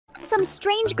some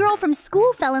strange girl from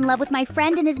school fell in love with my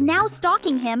friend and is now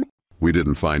stalking him. We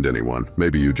didn't find anyone.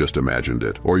 Maybe you just imagined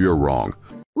it, or you're wrong.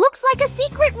 Looks like a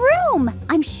secret room.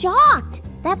 I'm shocked.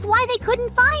 That's why they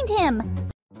couldn't find him.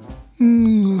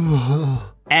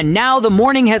 And now the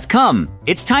morning has come.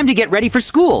 It's time to get ready for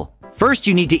school. First,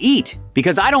 you need to eat,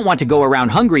 because I don't want to go around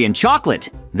hungry and chocolate.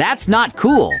 That's not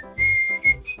cool.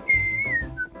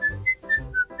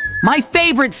 My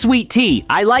favorite sweet tea.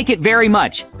 I like it very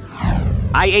much.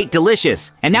 I ate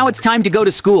delicious, and now it's time to go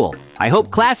to school. I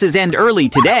hope classes end early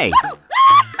today.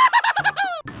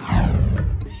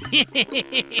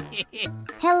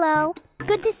 Hello.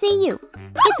 Good to see you.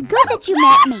 It's good that you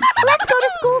met me. Let's go to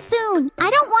school soon. I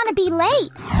don't want to be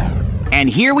late. And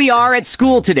here we are at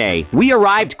school today. We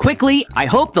arrived quickly. I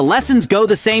hope the lessons go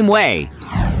the same way.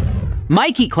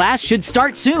 Mikey class should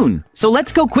start soon, so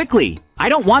let's go quickly. I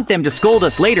don't want them to scold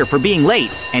us later for being late.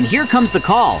 And here comes the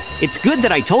call. It's good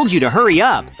that I told you to hurry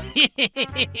up.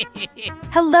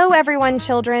 Hello everyone,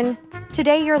 children.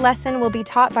 Today your lesson will be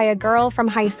taught by a girl from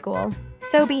high school.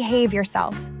 So behave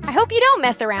yourself. I hope you don't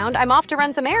mess around. I'm off to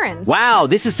run some errands. Wow,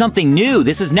 this is something new.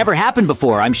 This has never happened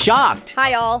before. I'm shocked.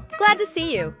 Hi all, glad to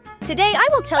see you. Today I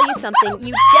will tell you something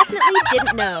you definitely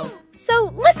didn't know.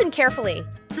 So listen carefully.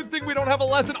 Good thing we don't have a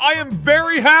lesson. I am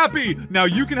very happy. Now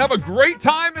you can have a great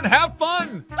time and have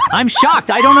fun. I'm shocked.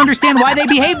 I don't understand why they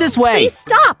behave this way. Please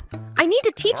stop. I need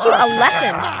to teach you a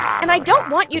lesson, and I don't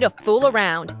want you to fool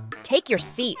around. Take your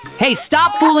seats. Hey,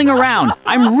 stop fooling around.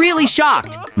 I'm really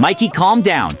shocked. Mikey, calm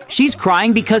down. She's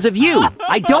crying because of you.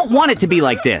 I don't want it to be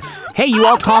like this. Hey, you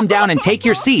all calm down and take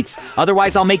your seats.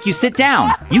 Otherwise, I'll make you sit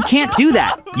down. You can't do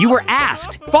that. You were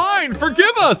asked. Fine,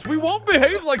 forgive us. We won't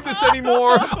behave like this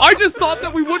anymore. I just thought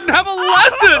that we wouldn't have a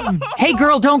lesson. Hey,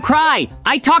 girl, don't cry.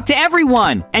 I talk to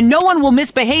everyone, and no one will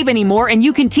misbehave anymore, and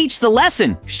you can teach the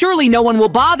lesson. Surely no one will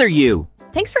bother you.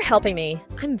 Thanks for helping me.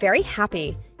 I'm very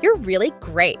happy. You're really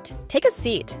great. Take a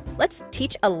seat. Let's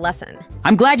teach a lesson.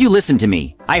 I'm glad you listened to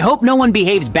me. I hope no one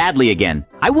behaves badly again.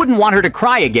 I wouldn't want her to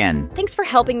cry again. Thanks for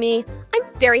helping me. I'm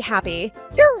very happy.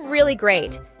 You're really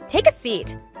great. Take a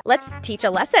seat. Let's teach a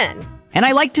lesson. And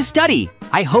I like to study.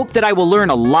 I hope that I will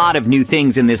learn a lot of new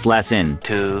things in this lesson.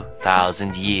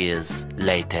 2,000 years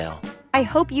later. I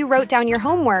hope you wrote down your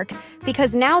homework,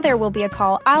 because now there will be a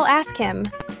call. I'll ask him.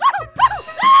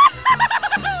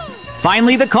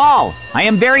 Finally, the call. I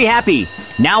am very happy.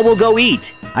 Now we'll go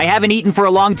eat. I haven't eaten for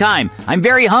a long time. I'm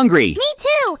very hungry. Me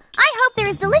too. I hope there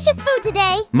is delicious food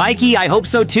today. Mikey, I hope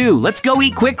so too. Let's go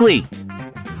eat quickly.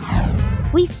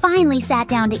 We finally sat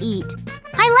down to eat.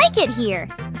 I like it here.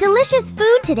 Delicious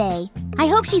food today. I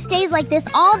hope she stays like this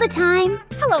all the time.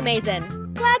 Hello,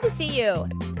 MAIZEN. Glad to see you.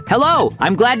 Hello,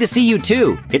 I'm glad to see you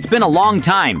too. It's been a long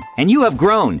time, and you have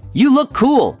grown. You look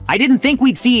cool. I didn't think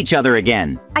we'd see each other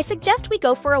again. I suggest we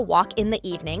go for a walk in the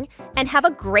evening and have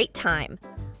a great time.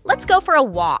 Let's go for a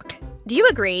walk. Do you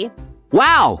agree?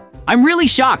 Wow, I'm really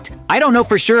shocked. I don't know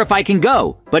for sure if I can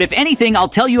go, but if anything, I'll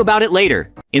tell you about it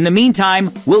later. In the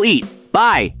meantime, we'll eat.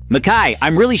 Bye. Mikey,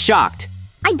 I'm really shocked.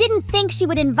 I didn't think she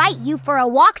would invite you for a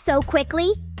walk so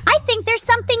quickly. I think there's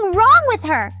something wrong with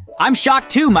her. I'm shocked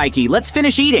too, Mikey. Let's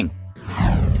finish eating.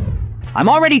 I'm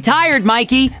already tired,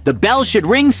 Mikey. The bell should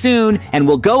ring soon, and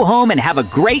we'll go home and have a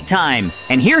great time.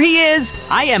 And here he is.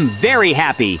 I am very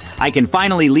happy. I can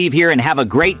finally leave here and have a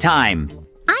great time.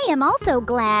 I am also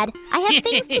glad. I have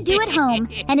things to do at home,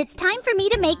 and it's time for me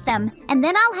to make them, and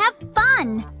then I'll have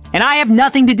fun. And I have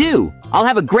nothing to do. I'll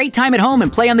have a great time at home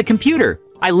and play on the computer.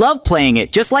 I love playing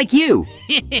it, just like you.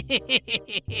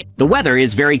 The weather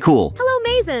is very cool. Hello,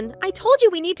 MAIZEN. I told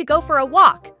you we need to go for a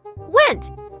walk.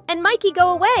 Went. And Mikey,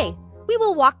 go away. We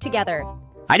will walk together.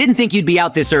 I didn't think you'd be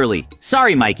out this early.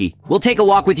 Sorry, Mikey. We'll take a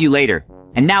walk with you later.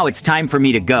 And now it's time for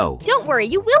me to go. Don't worry,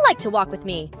 you will like to walk with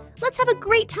me. Let's have a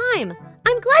great time.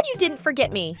 I'm glad you didn't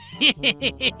forget me.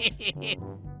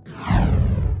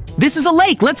 This is a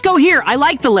lake. Let's go here. I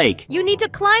like the lake. You need to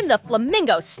climb the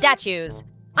flamingo statues.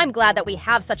 I'm glad that we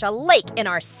have such a lake in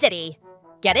our city.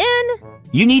 Get in.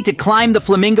 You need to climb the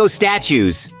flamingo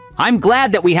statues. I'm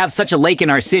glad that we have such a lake in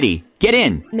our city. Get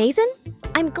in. MAIZEN,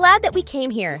 I'm glad that we came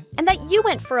here and that you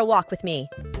went for a walk with me.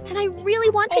 And I really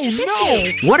want to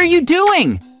kiss you. What are you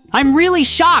doing? I'm really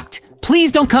shocked.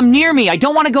 Please don't come near me. I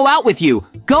don't want to go out with you.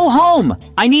 Go home.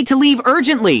 I need to leave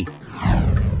urgently.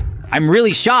 I'm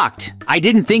really shocked. I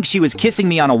didn't think she was kissing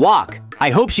me on a walk. I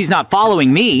hope she's not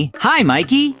following me. Hi,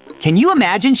 Mikey. Can you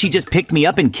imagine she just picked me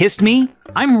up and kissed me?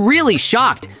 I'm really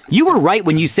shocked. You were right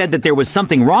when you said that there was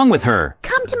something wrong with her.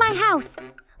 Come to my house.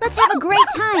 Let's have a great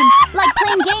time, like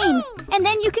playing games, and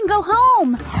then you can go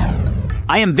home.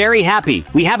 I am very happy.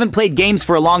 We haven't played games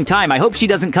for a long time. I hope she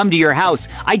doesn't come to your house.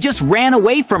 I just ran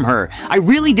away from her. I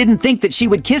really didn't think that she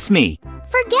would kiss me.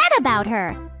 Forget about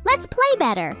her. Let's play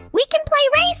better. We can play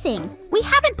racing. We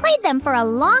haven't played them for a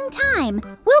long time.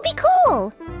 We'll be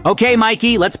cool. Okay,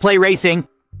 Mikey, let's play racing.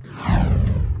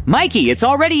 Mikey, it's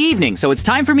already evening, so it's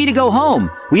time for me to go home.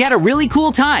 We had a really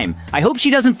cool time. I hope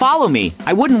she doesn't follow me.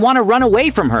 I wouldn't want to run away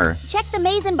from her. Check the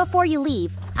MAIZEN before you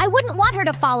leave. I wouldn't want her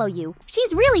to follow you.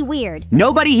 She's really weird.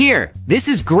 Nobody here. This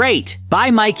is great.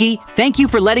 Bye, Mikey. Thank you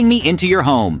for letting me into your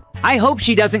home. I hope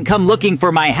she doesn't come looking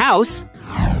for my house.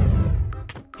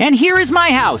 And here is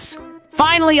my house.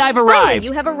 Finally, I've arrived. Finally,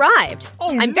 you have arrived.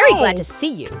 Oh, I'm very no. glad to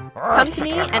see you. Come to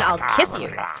me and I'll kiss you.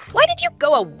 Why did you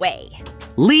go away?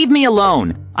 Leave me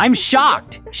alone. I'm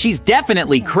shocked. She's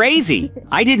definitely crazy.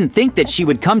 I didn't think that she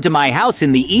would come to my house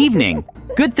in the evening.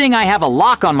 Good thing I have a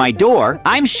lock on my door.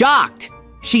 I'm shocked.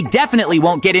 She definitely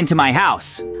won't get into my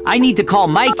house. I need to call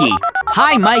Mikey.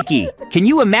 Hi, Mikey. Can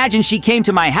you imagine she came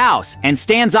to my house and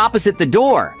stands opposite the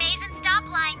door? MAIZEN, stop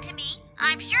lying to me.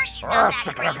 I'm sure she's not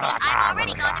that crazy. I've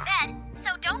already gone to bed, so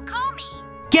don't call me.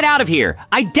 Get out of here.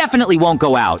 I definitely won't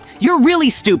go out. You're really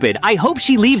stupid. I hope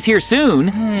she leaves here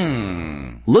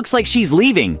soon. Looks like she's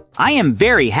leaving. I am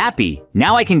very happy.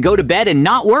 Now I can go to bed and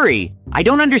not worry. I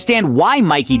don't understand why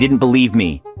Mikey didn't believe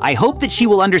me. I hope that she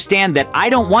will understand that I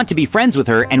don't want to be friends with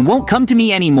her and won't come to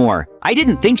me anymore. I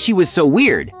didn't think she was so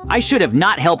weird. I should have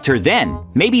not helped her then.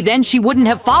 Maybe then she wouldn't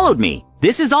have followed me.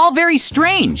 This is all very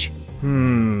strange. Oh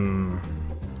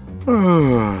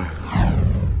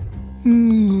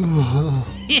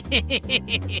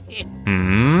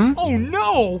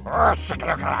no!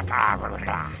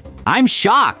 I'm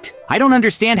shocked. I don't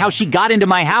understand how she got into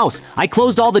my house. I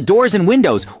closed all the doors and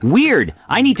windows. Weird.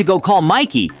 I need to go call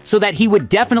Mikey so that he would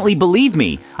definitely believe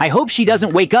me. I hope she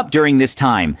doesn't wake up during this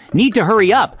time. Need to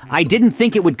hurry up. I didn't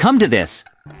think it would come to this.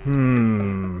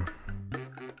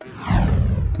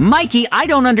 Mikey, I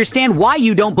don't understand why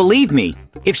you don't believe me.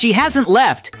 If she hasn't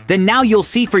left, then now you'll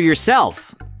see for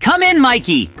yourself. Come in,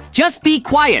 Mikey. Just be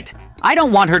quiet. I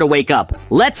don't want her to wake up.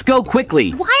 Let's go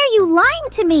quickly. Why are you lying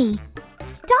to me?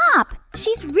 Stop!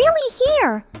 She's really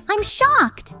here. I'm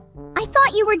shocked. I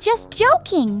thought you were just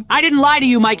joking. I didn't lie to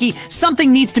you, Mikey.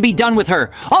 Something needs to be done with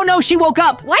her. Oh no, she woke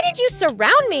up. Why did you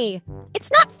surround me? It's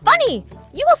not funny.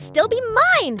 You will still be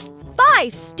mine. Bye,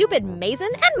 stupid MAIZEN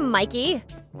and Mikey.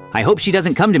 I hope she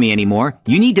doesn't come to me anymore.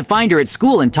 You need to find her at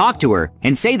school and talk to her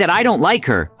and say that I don't like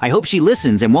her. I hope she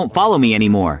listens and won't follow me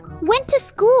anymore. Went to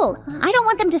school. I don't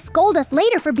want them to scold us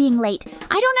later for being late.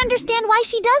 I don't understand why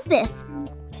she does this.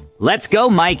 Let's go,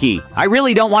 Mikey. I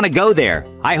really don't want to go there.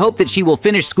 I hope that she will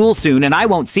finish school soon and I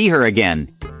won't see her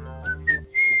again.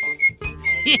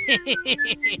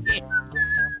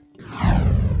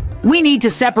 We need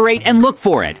to separate and look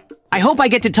for it. I hope I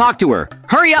get to talk to her.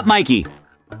 Hurry up, Mikey.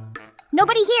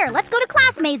 Nobody here. Let's go to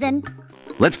class, MAIZEN.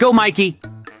 Let's go, Mikey.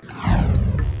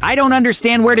 I don't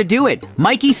understand where to do it.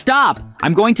 Mikey, stop.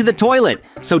 I'm going to the toilet.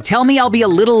 So tell me I'll be a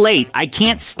little late. I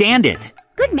can't stand it.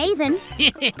 Good, MAIZEN.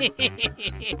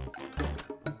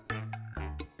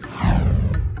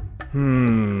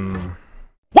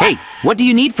 Hey, what do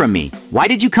you need from me? Why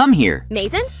did you come here?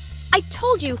 MAIZEN, I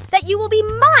told you that you will be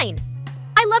mine.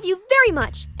 I love you very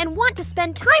much and want to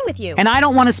spend time with you. And I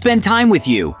don't want to spend time with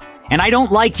you. And I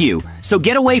don't like you, so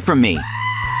get away from me.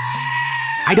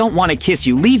 I don't want to kiss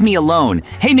you. Leave me alone.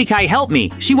 Hey, Mikey, help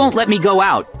me. She won't let me go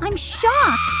out. I'm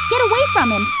shocked. Get away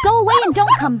from him. Go away and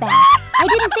don't come back. I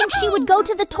didn't think she would go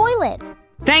to the toilet.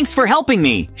 Thanks for helping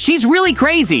me. She's really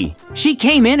crazy. She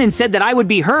came in and said that I would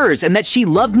be hers and that she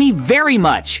loved me very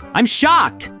much. I'm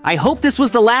shocked. I hope this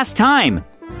was the last time.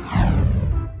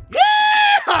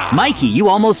 Mikey, you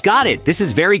almost got it. This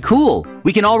is very cool.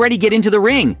 We can already get into the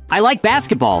ring. I like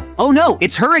basketball. Oh no,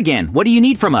 it's her again. What do you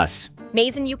need from us?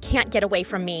 MAIZEN, you can't get away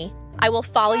from me. I will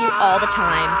follow you all the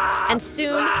time. And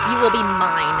soon, you will be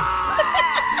mine.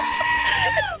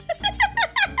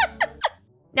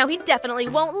 Now he definitely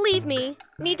won't leave me.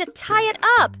 Need to tie it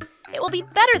up. It will be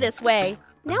better this way.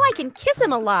 Now I can kiss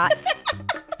him a lot.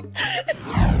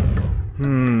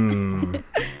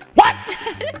 What?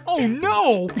 Oh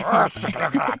no!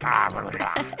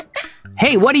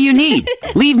 Hey, what do you need?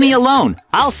 Leave me alone.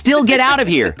 I'll still get out of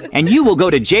here, and you will go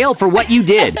to jail for what you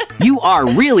did. You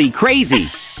are really crazy.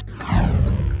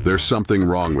 There's something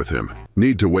wrong with him.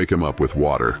 Need to wake him up with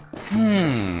water.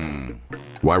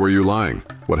 Why were you lying?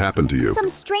 What happened to you? Some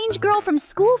strange girl from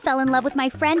school fell in love with my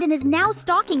friend and is now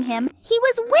stalking him. He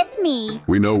was with me.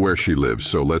 We know where she lives,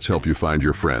 so let's help you find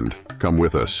your friend. Come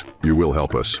with us. You will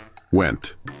help us.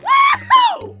 Went.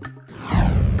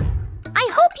 I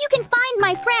hope you can find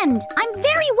my friend. I'm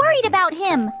very worried about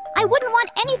him. I wouldn't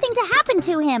want anything to happen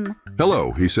to him.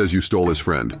 Hello, he says you stole his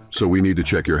friend, so we need to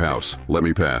check your house. Let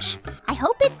me pass. I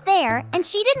hope it's there, and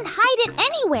she didn't hide it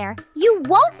anywhere. You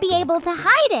won't be able to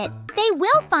hide it. They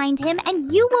will find him,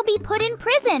 and you will be put in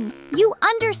prison. You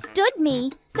understood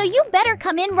me, so you better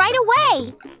come in right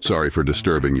away. Sorry for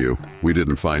disturbing you. We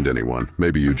didn't find anyone.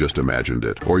 Maybe you just imagined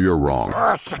it, or you're wrong.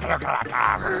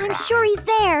 I'm sure he's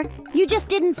there. You just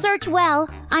didn't search well.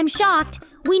 I'm shocked.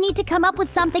 We need to come up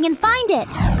with something and find it.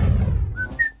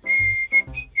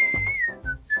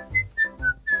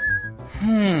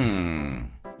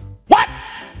 What?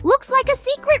 Looks like a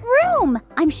secret room.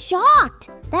 I'm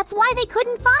shocked. That's why they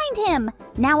couldn't find him.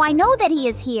 Now I know that he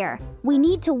is here. We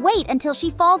need to wait until she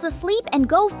falls asleep and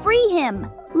go free him.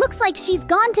 Looks like she's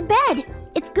gone to bed.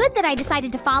 It's good that I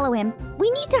decided to follow him. We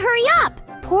need to hurry up.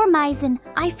 Poor MAIZEN.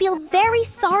 I feel very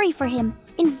sorry for him.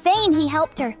 In vain he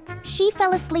helped her. She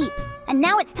fell asleep. And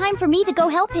now it's time for me to go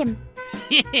help him.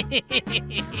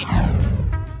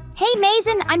 Hey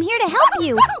MAIZEN, I'm here to help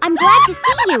you. I'm glad to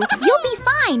see you. You'll be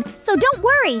fine, so don't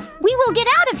worry. We will get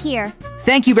out of here.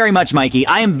 Thank you very much, Mikey.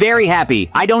 I am very happy.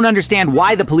 I don't understand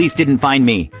why the police didn't find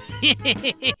me.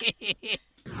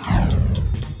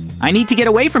 I need to get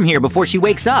away from here before she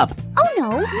wakes up. Oh no,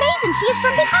 MAIZEN, she is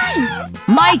from behind.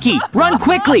 Mikey, run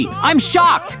quickly! I'm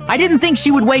shocked! I didn't think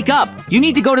she would wake up. You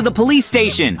need to go to the police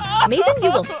station. MAIZEN,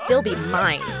 you will still be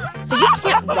mine. So you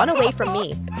can't run away from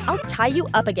me. I'll tie you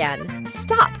up again.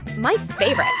 Stop, my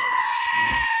favorite.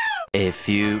 A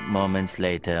few moments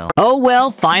later. Oh well,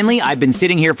 finally, I've been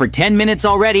sitting here for 10 minutes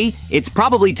already. It's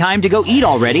probably time to go eat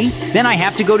already. Then I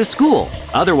have to go to school.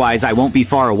 Otherwise, I won't be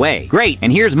far away. Great,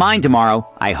 and here's mine tomorrow.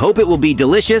 I hope it will be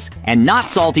delicious and not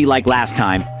salty like last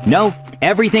time. No,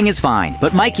 everything is fine.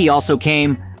 But Mikey also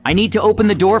came. I need to open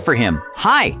the door for him.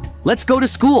 Hi, let's go to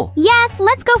school. Yes,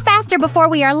 let's go faster before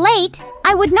we are late.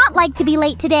 I would not like to be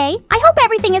late today. I hope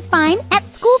everything is fine. At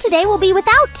school today we'll be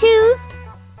without twos.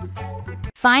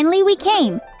 Finally, we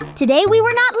came. Today we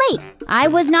were not late. I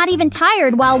was not even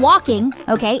tired while walking.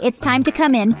 Okay, it's time to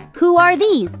come in. Who are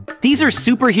these? These are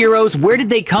superheroes. Where did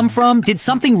they come from? Did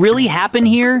something really happen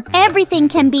here? Everything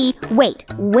can be. Wait,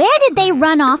 where did they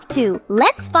run off to?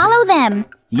 Let's follow them.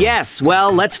 Yes,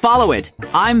 well, let's follow it.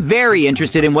 I'm very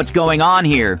interested in what's going on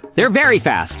here. They're very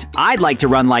fast. I'd like to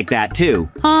run like that too.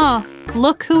 Oh,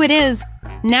 look who it is.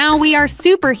 Now we are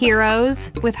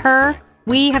superheroes. With her,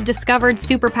 we have discovered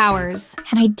superpowers.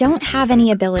 And I don't have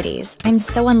any abilities. I'm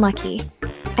so unlucky.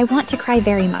 I want to cry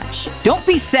very much. Don't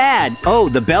be sad. Oh,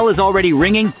 the bell is already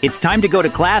ringing. It's time to go to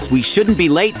class. We shouldn't be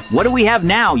late. What do we have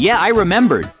now? Yeah, I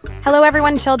remembered. Hello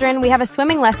everyone, children. We have a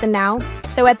swimming lesson now.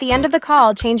 So at the end of the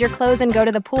call, change your clothes and go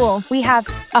to the pool. We have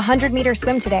a 100-meter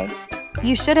swim today.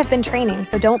 You should have been training,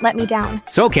 so don't let me down.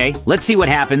 It's okay. Let's see what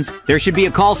happens. There should be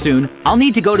a call soon. I'll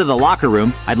need to go to the locker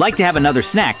room. I'd like to have another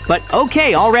snack, but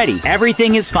okay already.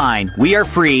 Everything is fine. We are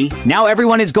free. Now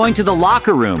everyone is going to the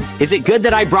locker room. Is it good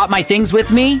that I brought my things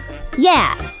with me?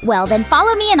 Yeah, well then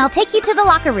follow me and I'll take you to the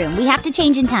locker room. We have to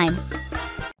change in time.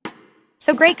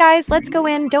 So great, guys. Let's go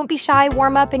in. Don't be shy.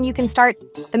 Warm up and you can start.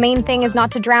 The main thing is not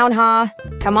to drown, huh?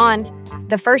 Come on.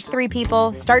 The first 3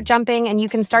 people start jumping and you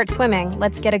can start swimming.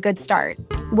 Let's get a good start.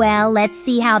 Well, let's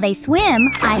see how they swim.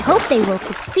 I hope they will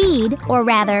succeed, or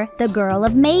rather, the girl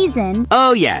of MAIZEN.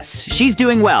 Oh yes, she's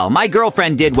doing well. My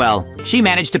girlfriend did well. She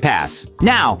managed to pass.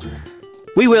 Now,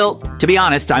 we will, to be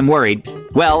honest, I'm worried.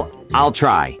 Well, I'll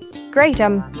try. Great,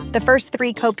 the first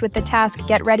 3 coped with the task.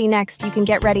 Get ready next. You can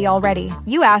get ready already.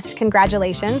 You asked,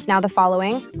 congratulations. Now the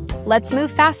following. Let's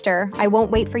move faster. I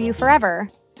won't wait for you forever.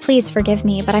 Please forgive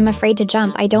me, but I'm afraid to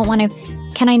jump. I don't want to.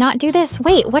 Can I not do this?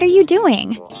 Wait, what are you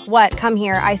doing? What? Come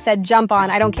here. I said jump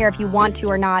on. I don't care if you want to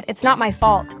or not. It's not my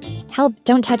fault. Help,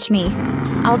 don't touch me.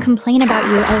 I'll complain about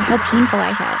you or how painful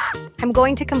I get. I'm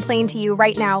going to complain to you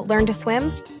right now. Learn to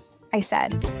swim? I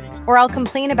said. Or I'll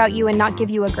complain about you and not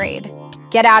give you a grade.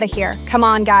 Get out of here. Come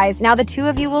on, guys. Now the 2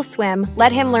 of you will swim.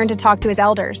 Let him learn to talk to his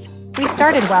elders. We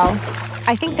started well.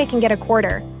 I think they can get a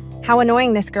quarter. How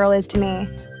annoying this girl is to me.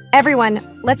 Everyone,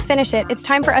 let's finish it. It's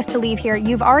time for us to leave here.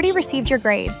 You've already received your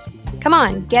grades. Come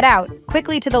on, get out.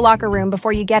 Quickly to the locker room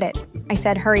before you get it. I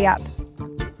said hurry up.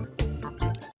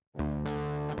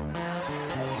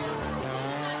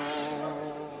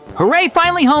 Hooray,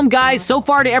 finally home, guys. So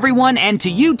far to everyone and to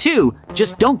you too.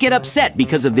 Just don't get upset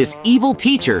because of this evil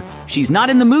teacher. She's not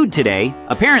in the mood today,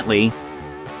 apparently.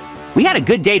 We had a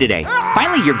good day today.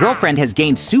 Finally, your girlfriend has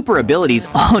gained super abilities.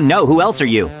 Oh no, who else are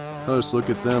you? Us, look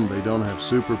at them. They don't have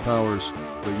superpowers,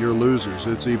 but you're losers.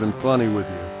 It's even funny with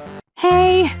you.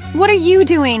 Hey, what are you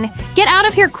doing? Get out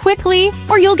of here quickly,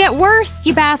 or you'll get worse,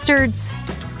 you bastards.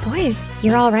 Boys,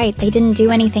 you're all right. They didn't do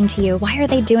anything to you. Why are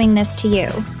they doing this to you?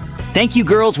 Thank you,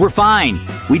 girls, we're fine.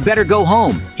 We'd better go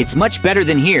home. It's much better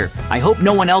than here. I hope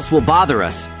no one else will bother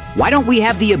us. Why don't we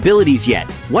have the abilities yet?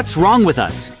 What's wrong with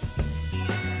us?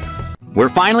 We're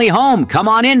finally home. Come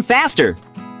on in faster.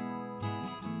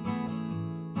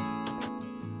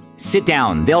 Sit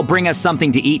down. They'll bring us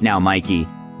something to eat now, Mikey.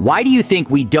 Why do you think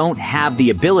we don't have the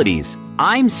abilities?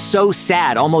 I'm so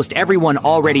sad almost everyone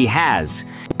already has.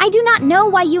 I do not know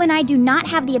why you and I do not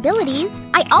have the abilities.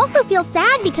 I also feel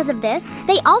sad because of this.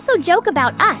 They also joke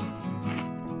about us.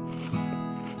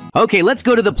 Okay, let's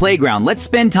go to the playground. Let's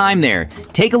spend time there.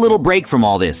 Take a little break from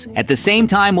all this. At the same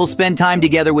time, we'll spend time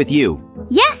together with you.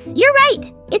 Yes, you're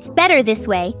right. It's better this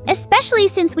way, especially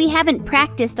since we haven't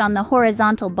practiced on the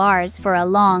horizontal bars for a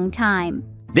long time.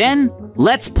 Then,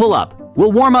 let's pull up.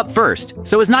 We'll warm up first,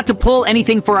 so as not to pull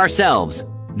anything for ourselves.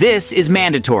 This is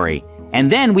mandatory,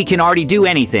 and then we can already do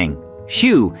anything.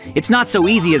 Phew, it's not so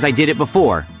easy as I did it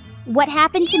before. What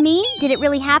happened to me? Did it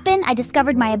really happen? I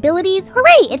discovered my abilities.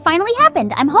 Hooray, it finally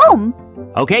happened. I'm home.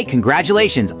 Okay,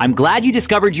 congratulations. I'm glad you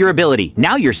discovered your ability.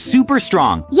 Now you're super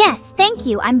strong. Yes, thank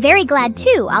you. I'm very glad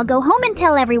too. I'll go home and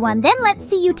tell everyone, then let's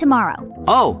see you tomorrow.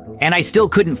 Oh, and I still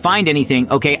couldn't find anything.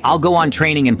 Okay, I'll go on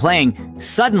training and playing.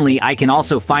 Suddenly, I can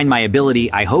also find my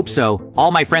ability. I hope so.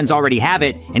 All my friends already have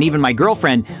it, and even my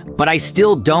girlfriend, but I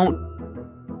still don't.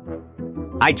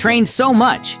 I trained so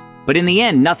much, but in the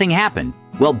end, nothing happened.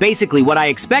 Well, basically what I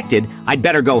expected, I'd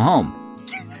better go home.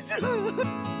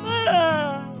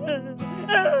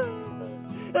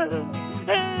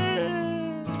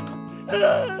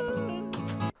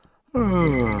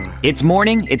 It's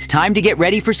morning, it's time to get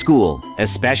ready for school,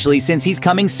 especially since he's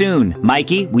coming soon.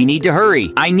 Mikey, we need to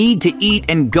hurry. I need to eat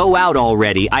and go out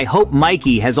already. I hope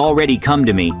Mikey has already come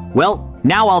to me. Well,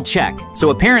 now I'll check.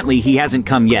 So apparently he hasn't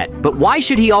come yet, but why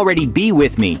should he already be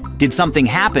with me? Did something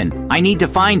happen? I need to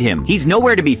find him. He's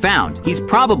nowhere to be found. He's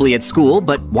probably at school,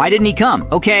 but why didn't he come?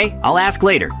 Okay, I'll ask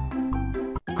later.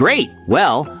 Great,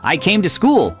 well, I came to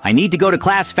school. I need to go to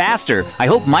class faster. I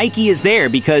hope Mikey is there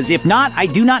because if not, I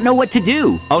do not know what to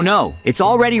do. Oh no, it's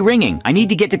already ringing. I need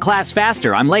to get to class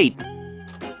faster. I'm late.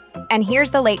 And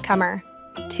here's the latecomer.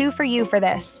 2 for you for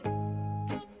this.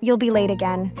 You'll be late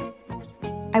again.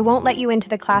 I won't let you into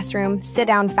the classroom. Sit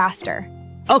down faster.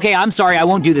 Okay, I'm sorry. I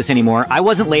won't do this anymore. I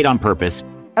wasn't late on purpose.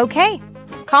 Okay,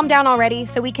 calm down already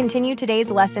so we continue today's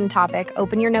lesson topic.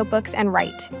 Open your notebooks and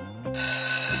write.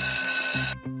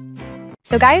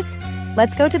 So guys,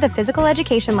 let's go to the physical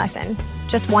education lesson.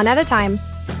 Just one at a time.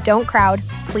 Don't crowd.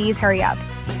 Please hurry up.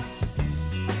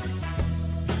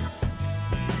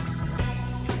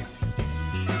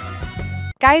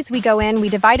 Guys, we go in, we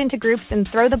divide into groups and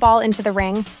throw the ball into the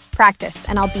ring. Practice,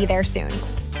 and I'll be there soon.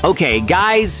 Okay,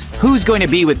 guys, who's going to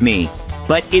be with me?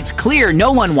 But it's clear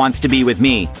no one wants to be with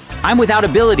me. I'm without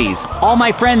abilities. All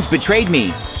my friends betrayed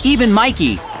me, even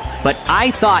Mikey. But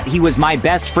I thought he was my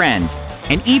best friend,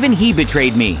 and even he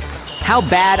betrayed me. How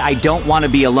bad I don't want to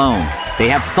be alone. They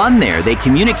have fun there, they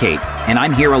communicate, and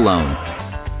I'm here alone.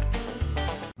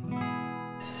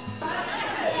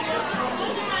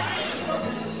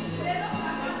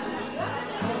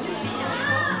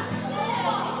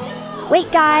 Wait,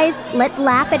 guys, let's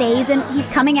laugh at MAIZEN. He's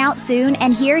coming out soon,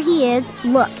 and here he is.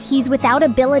 Look, he's without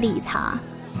abilities, huh?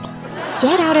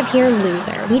 Get out of here,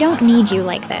 loser. We don't need you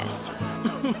like this.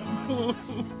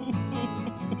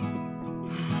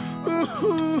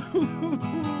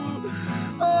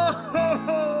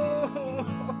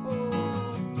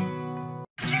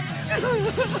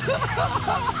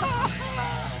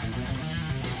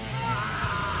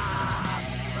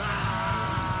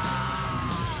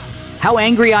 How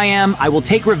angry I am. I will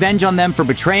take revenge on them for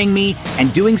betraying me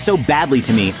and doing so badly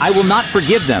to me. I will not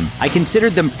forgive them. I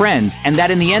considered them friends, and that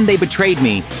in the end they betrayed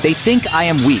me. They think I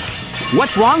am weak.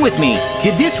 What's wrong with me?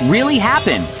 Did this really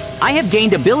happen? I have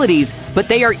gained abilities, but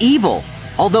they are evil.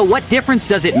 Although what difference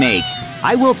does it make?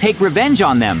 I will take revenge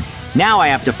on them. Now I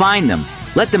have to find them.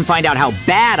 Let them find out how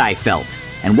bad I felt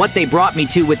and what they brought me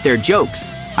to with their jokes.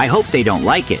 I hope they don't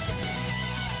like it.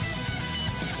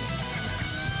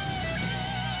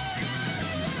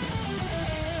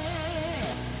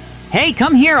 Hey,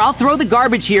 come here, I'll throw the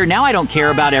garbage here. Now I don't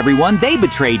care about everyone. They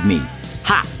betrayed me.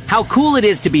 Ha! How cool it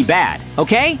is to be bad,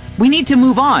 okay? We need to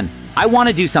move on. I want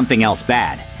to do something else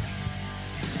bad.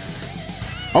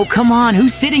 Oh, come on,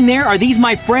 who's sitting there? Are these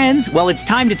my friends? Well, it's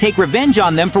time to take revenge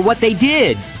on them for what they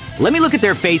did. Let me look at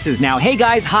their faces now. Hey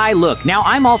guys, hi, look. Now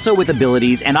I'm also with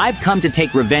abilities and I've come to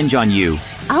take revenge on you.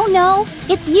 Oh no,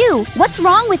 it's you. What's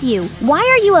wrong with you? Why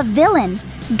are you a villain?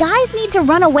 Guys need to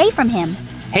run away from him.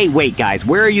 Hey, wait guys,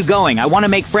 where are you going? I want to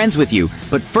make friends with you.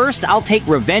 But first, I'll take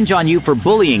revenge on you for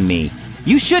bullying me.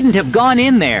 You shouldn't have gone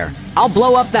in there. I'll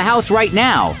blow up the house right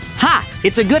now. Ha!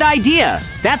 It's a good idea.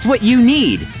 That's what you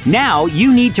need. Now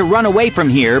you need to run away from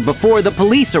here before the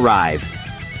police arrive.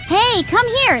 Hey, come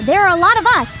here. There are a lot of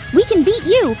us. We can beat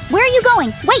you. Where are you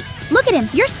going? Wait, look at him.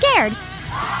 You're scared.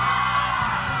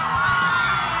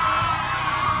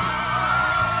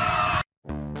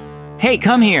 Hey,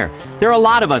 come here. There are a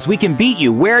lot of us. We can beat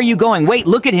you. Where are you going? Wait,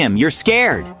 look at him. You're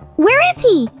scared. Where is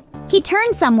he? He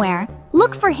turned somewhere.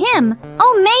 Look for him.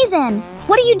 Oh, MAIZEN,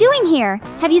 what are you doing here?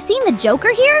 Have you seen the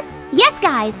Joker here? Yes,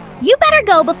 guys. You better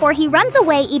go before he runs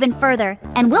away even further.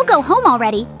 And we'll go home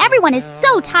already. Everyone is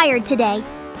so tired today.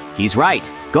 He's right.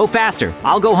 Go faster.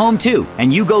 I'll go home too.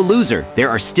 And you go, loser. There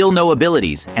are still no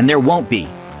abilities, and there won't be.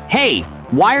 Hey,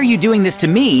 why are you doing this to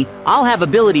me? I'll have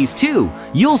abilities too.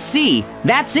 You'll see.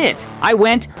 That's it. I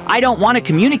don't want to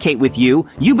communicate with you.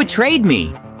 You betrayed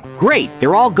me. Great,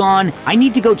 they're all gone. I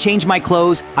need to go change my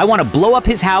clothes. I want to blow up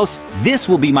his house. This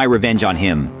will be my revenge on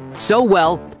him. So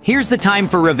well, here's the time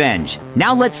for revenge.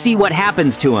 Now let's see what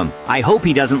happens to him. I hope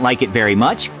he doesn't like it very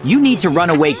much. You need to run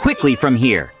away quickly from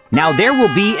here. Now there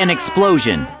will be an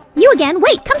explosion. You again?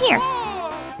 Wait, come here.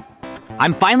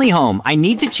 I'm finally home. I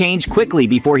need to change quickly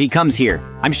before he comes here.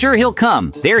 I'm sure he'll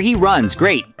come. There he runs.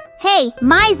 Great. Hey,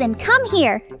 MAIZEN, come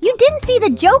here. You didn't see the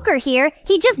Joker here.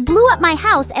 He just blew up my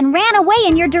house and ran away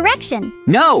in your direction.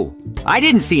 No, I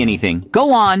didn't see anything.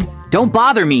 Go on. Don't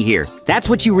bother me here. That's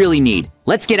what you really need.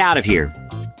 Let's get out of here.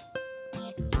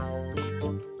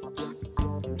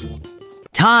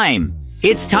 Time.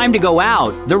 It's time to go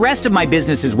out. The rest of my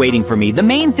business is waiting for me. The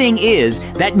main thing is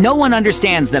that no one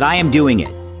understands that I am doing it.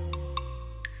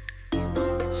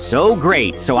 So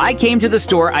great. So I came to the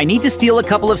store. I need to steal a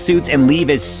couple of suits and leave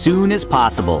as soon as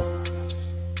possible.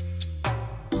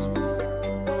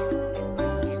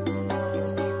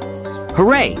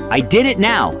 Hooray! I did it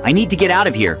now. I need to get out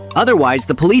of here. Otherwise,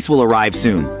 the police will arrive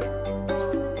soon.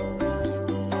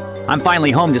 I'm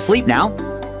finally home to sleep now.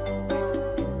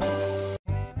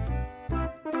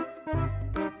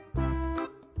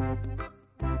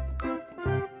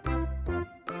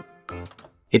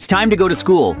 It's time to go to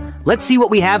school. Let's see what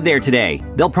we have there today.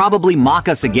 They'll probably mock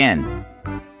us again.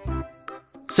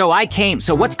 So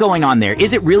what's going on there?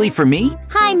 Is it really for me?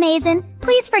 Hi, MAIZEN.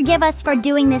 Please forgive us for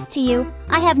doing this to you.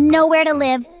 I have nowhere to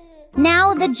live.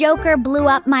 Now the Joker blew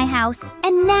up my house,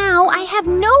 and now I have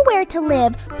nowhere to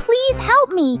live. Please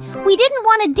help me. We didn't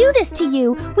want to do this to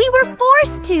you. We were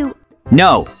forced to.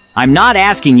 No, I'm not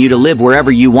asking you to live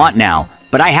wherever you want now,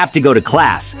 but I have to go to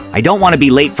class. I don't want to be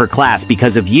late for class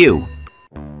because of you.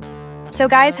 So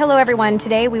guys, hello everyone.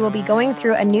 Today we will be going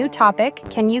through a new topic.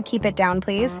 Can you keep it down,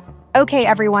 please? Okay,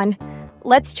 everyone.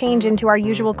 Let's change into our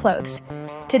usual clothes.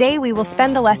 Today we will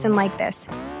spend the lesson like this.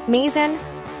 MAIZEN,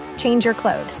 change your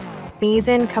clothes.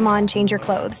 MAIZEN, come on, change your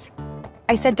clothes.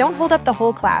 I said don't hold up the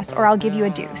whole class or I'll give you a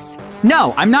deuce.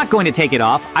 No, I'm not going to take it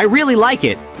off. I really like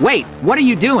it. Wait, what are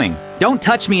you doing? Don't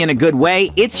touch me in a good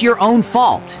way. It's your own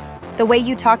fault. The way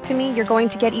you talk to me, you're going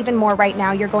to get even more right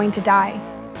now. You're going to die.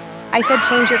 I said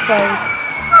change your clothes.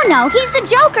 Oh no, he's the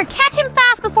Joker. Catch him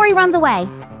fast before he runs away.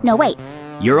 No, wait.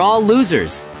 You're all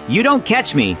losers. You don't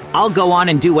catch me. I'll go on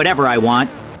and do whatever I want.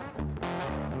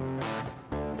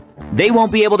 They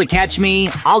won't be able to catch me.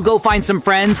 I'll go find some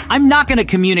friends. I'm not going to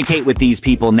communicate with these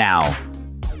people now.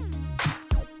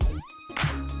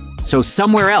 So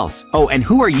somewhere else. Oh, and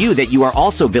who are you that you are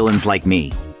also villains like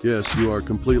me? Yes, you are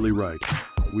completely right.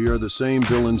 We are the same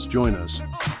villains. Join us.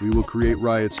 We will create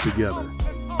riots together.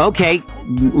 Okay,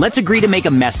 let's agree to make a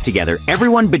mess together.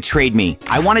 Everyone betrayed me.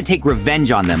 I want to take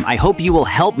revenge on them. I hope you will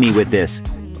help me with this.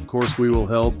 Of course we will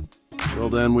help. Well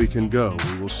then we can go.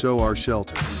 We will show our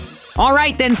shelter. All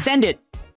right, then send it.